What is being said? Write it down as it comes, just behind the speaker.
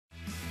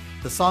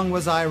The song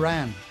was I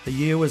Ran. The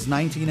year was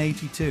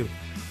 1982.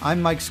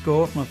 I'm Mike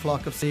Score from A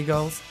Flock of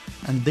Seagulls,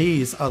 and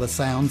these are the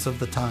sounds of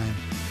the time.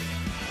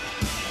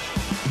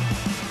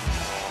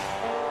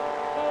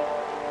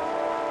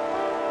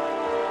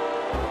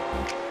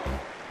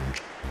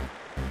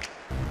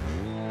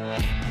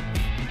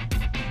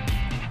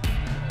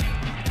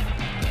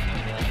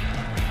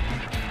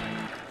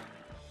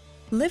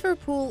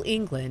 Liverpool,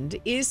 England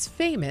is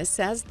famous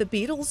as the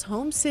Beatles'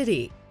 home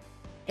city.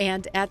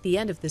 And at the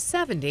end of the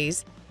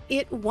 70s,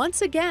 it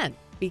once again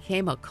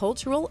became a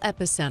cultural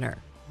epicenter.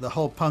 The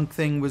whole punk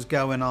thing was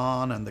going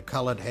on and the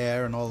colored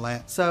hair and all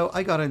that. So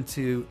I got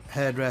into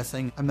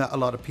hairdressing. I met a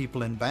lot of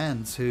people in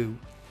bands who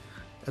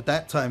at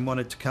that time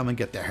wanted to come and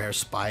get their hair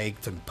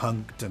spiked and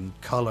punked and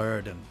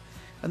colored.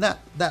 And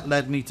that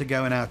led me to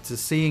going out to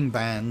seeing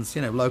bands,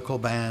 you know, local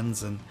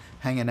bands, and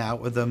hanging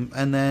out with them.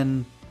 And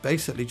then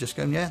basically just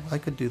going, yeah, I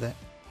could do that.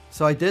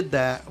 So I did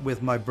that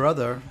with my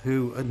brother,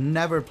 who had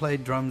never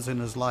played drums in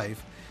his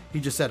life. He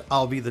just said,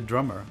 I'll be the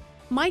drummer.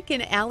 Mike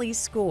and Allie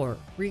Score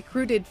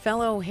recruited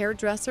fellow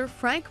hairdresser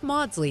Frank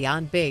Maudsley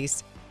on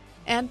bass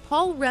and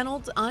Paul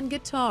Reynolds on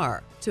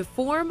guitar to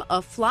form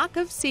A Flock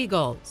of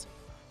Seagulls.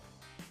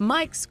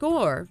 Mike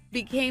Score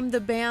became the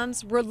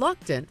band's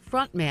reluctant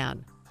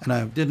frontman. And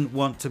I didn't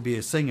want to be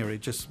a singer.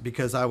 Just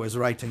because I was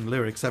writing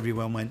lyrics,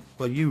 everyone went,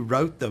 well, you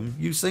wrote them,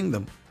 you sing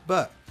them.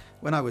 But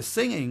when I was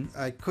singing,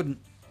 I couldn't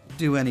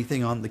do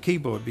anything on the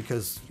keyboard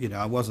because, you know,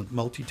 I wasn't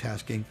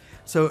multitasking.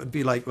 So it'd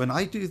be like, when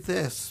I do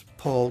this,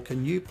 Paul,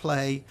 can you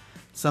play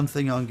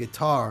something on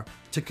guitar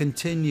to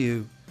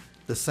continue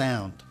the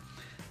sound?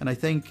 And I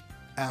think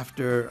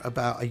after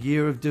about a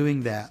year of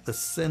doing that, the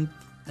synth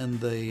and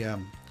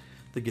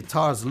the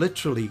guitars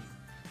literally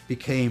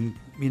became,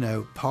 you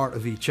know, part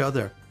of each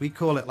other. We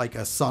call it like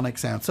a sonic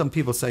sound. Some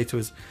people say to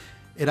us,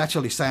 it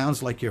actually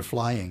sounds like you're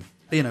flying.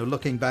 You know,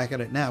 looking back at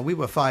it now, we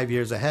were 5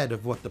 years ahead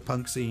of what the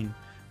punk scene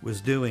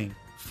was doing.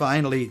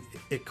 Finally,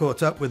 it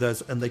caught up with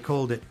us and they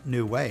called it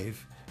New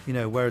Wave, you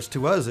know, whereas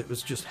to us, it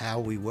was just how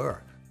we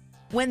were.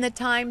 When the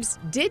times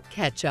did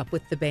catch up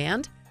with the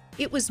band,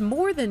 it was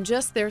more than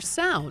just their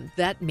sound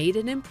that made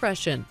an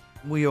impression.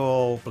 We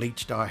all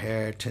bleached our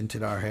hair,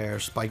 tinted our hair,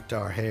 spiked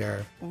our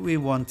hair. We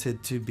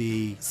wanted to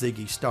be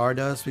Ziggy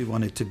Stardust. We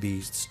wanted to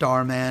be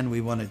Starman.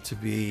 We wanted to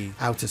be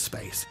outer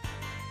space.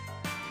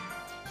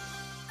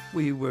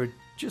 We were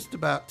just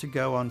about to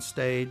go on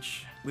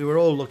stage. We were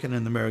all looking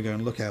in the mirror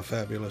going, look how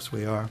fabulous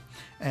we are.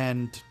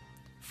 And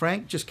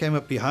Frank just came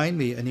up behind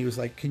me and he was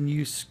like, can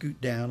you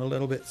scoot down a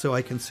little bit so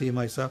I can see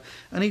myself?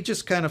 And he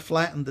just kind of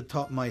flattened the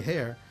top of my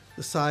hair.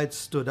 The sides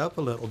stood up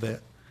a little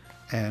bit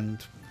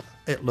and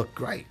it looked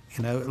great.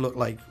 You know, it looked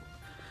like,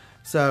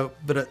 so,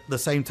 but at the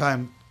same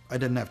time, I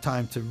didn't have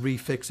time to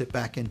refix it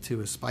back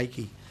into a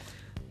spiky.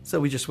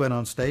 So we just went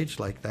on stage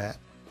like that.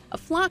 A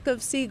Flock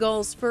of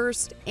Seagulls'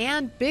 first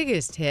and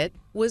biggest hit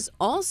was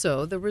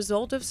also the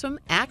result of some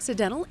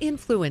accidental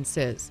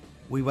influences.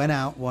 We went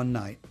out one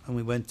night and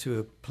we went to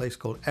a place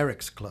called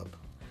Eric's Club.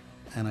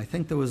 And I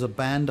think there was a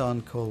band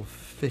on called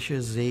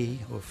Fisher Z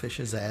or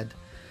Fisher Z.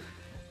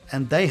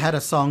 And they had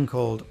a song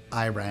called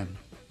I Ran.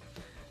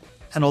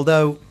 And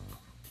although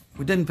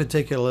we didn't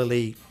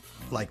particularly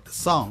like the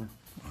song,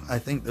 I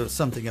think there was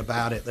something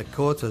about it that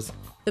caught us.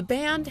 The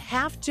band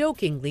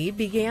half-jokingly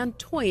began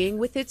toying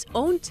with its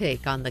own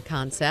take on the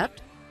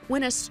concept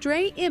when a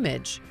stray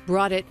image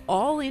brought it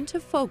all into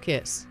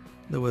focus.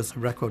 There was a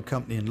record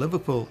company in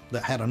Liverpool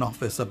that had an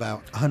office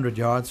about 100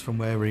 yards from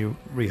where we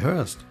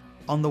rehearsed.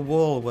 On the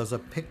wall was a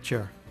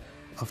picture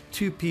of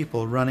two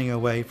people running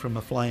away from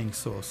a flying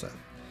saucer.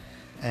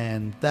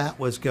 And that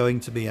was going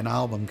to be an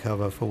album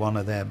cover for one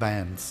of their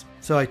bands.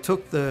 So I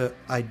took the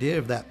idea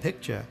of that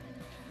picture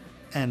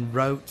and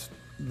wrote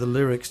the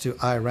lyrics to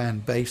I Ran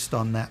based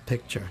on that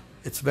picture.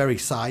 It's very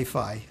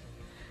sci-fi,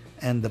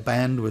 and the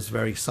band was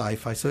very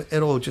sci-fi, so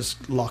it all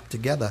just locked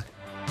together.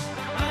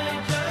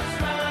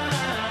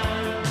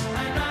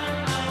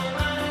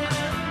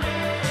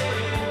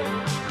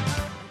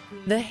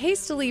 The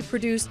hastily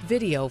produced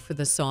video for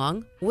the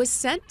song was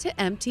sent to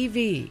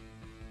MTV.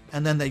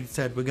 And then they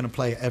said, we're going to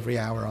play it every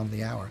hour on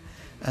the hour.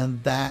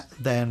 And that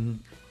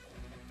then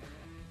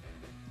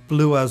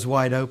blew us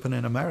wide open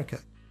in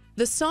America.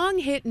 The song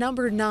hit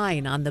number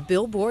 9 on the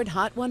Billboard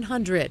Hot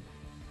 100.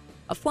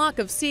 A Flock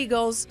of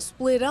Seagulls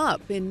split up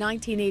in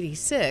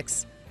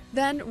 1986,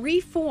 then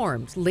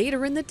reformed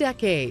later in the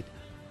decade.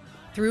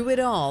 Through it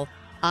all,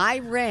 I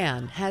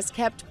Ran has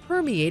kept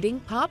permeating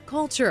pop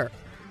culture,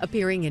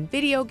 appearing in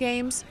video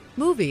games,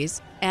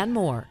 movies, and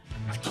more.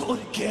 I told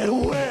you, get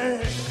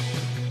away.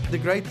 The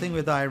great thing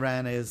with I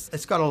Ran is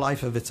it's got a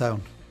life of its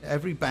own.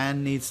 Every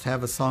band needs to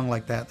have a song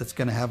like that that's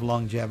going to have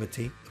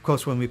longevity. Of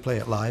course, when we play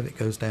it live, it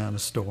goes down a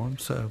storm,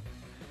 so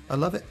I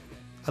love it.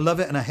 I love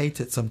it and I hate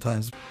it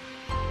sometimes.